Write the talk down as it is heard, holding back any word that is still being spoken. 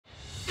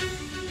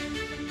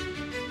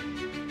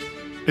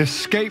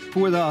Escape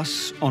with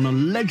us on a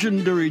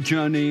legendary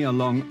journey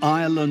along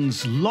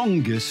Ireland's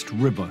longest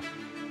river.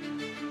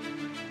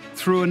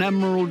 Through an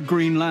emerald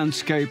green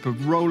landscape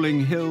of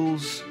rolling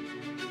hills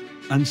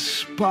and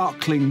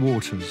sparkling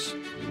waters.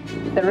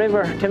 The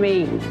river, to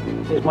me,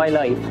 is my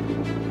life.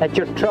 Let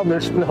your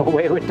troubles flow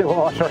away with the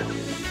water.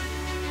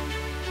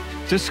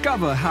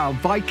 Discover how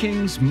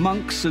Vikings,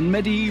 monks and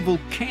medieval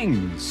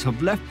kings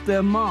have left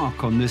their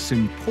mark on this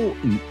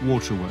important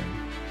waterway.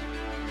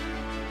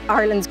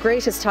 Ireland's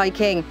greatest High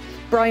King,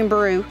 Brian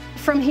Boru.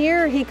 From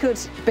here, he could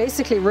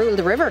basically rule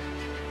the river.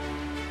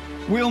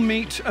 We'll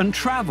meet and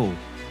travel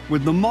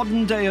with the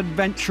modern-day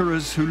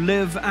adventurers who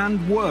live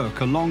and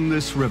work along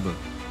this river.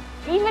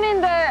 Even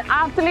in the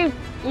absolute,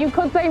 you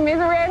could say,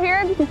 misery out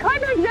here, it's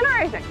kind of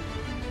exhilarating.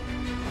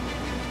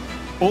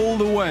 All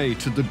the way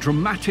to the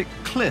dramatic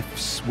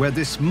cliffs where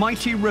this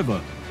mighty river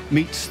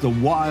meets the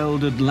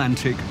wild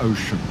Atlantic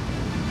Ocean.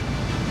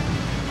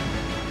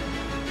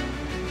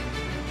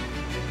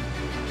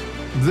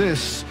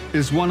 This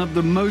is one of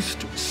the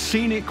most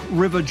scenic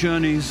river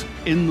journeys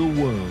in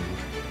the world.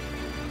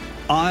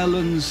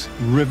 Ireland's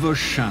River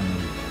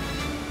Shannon.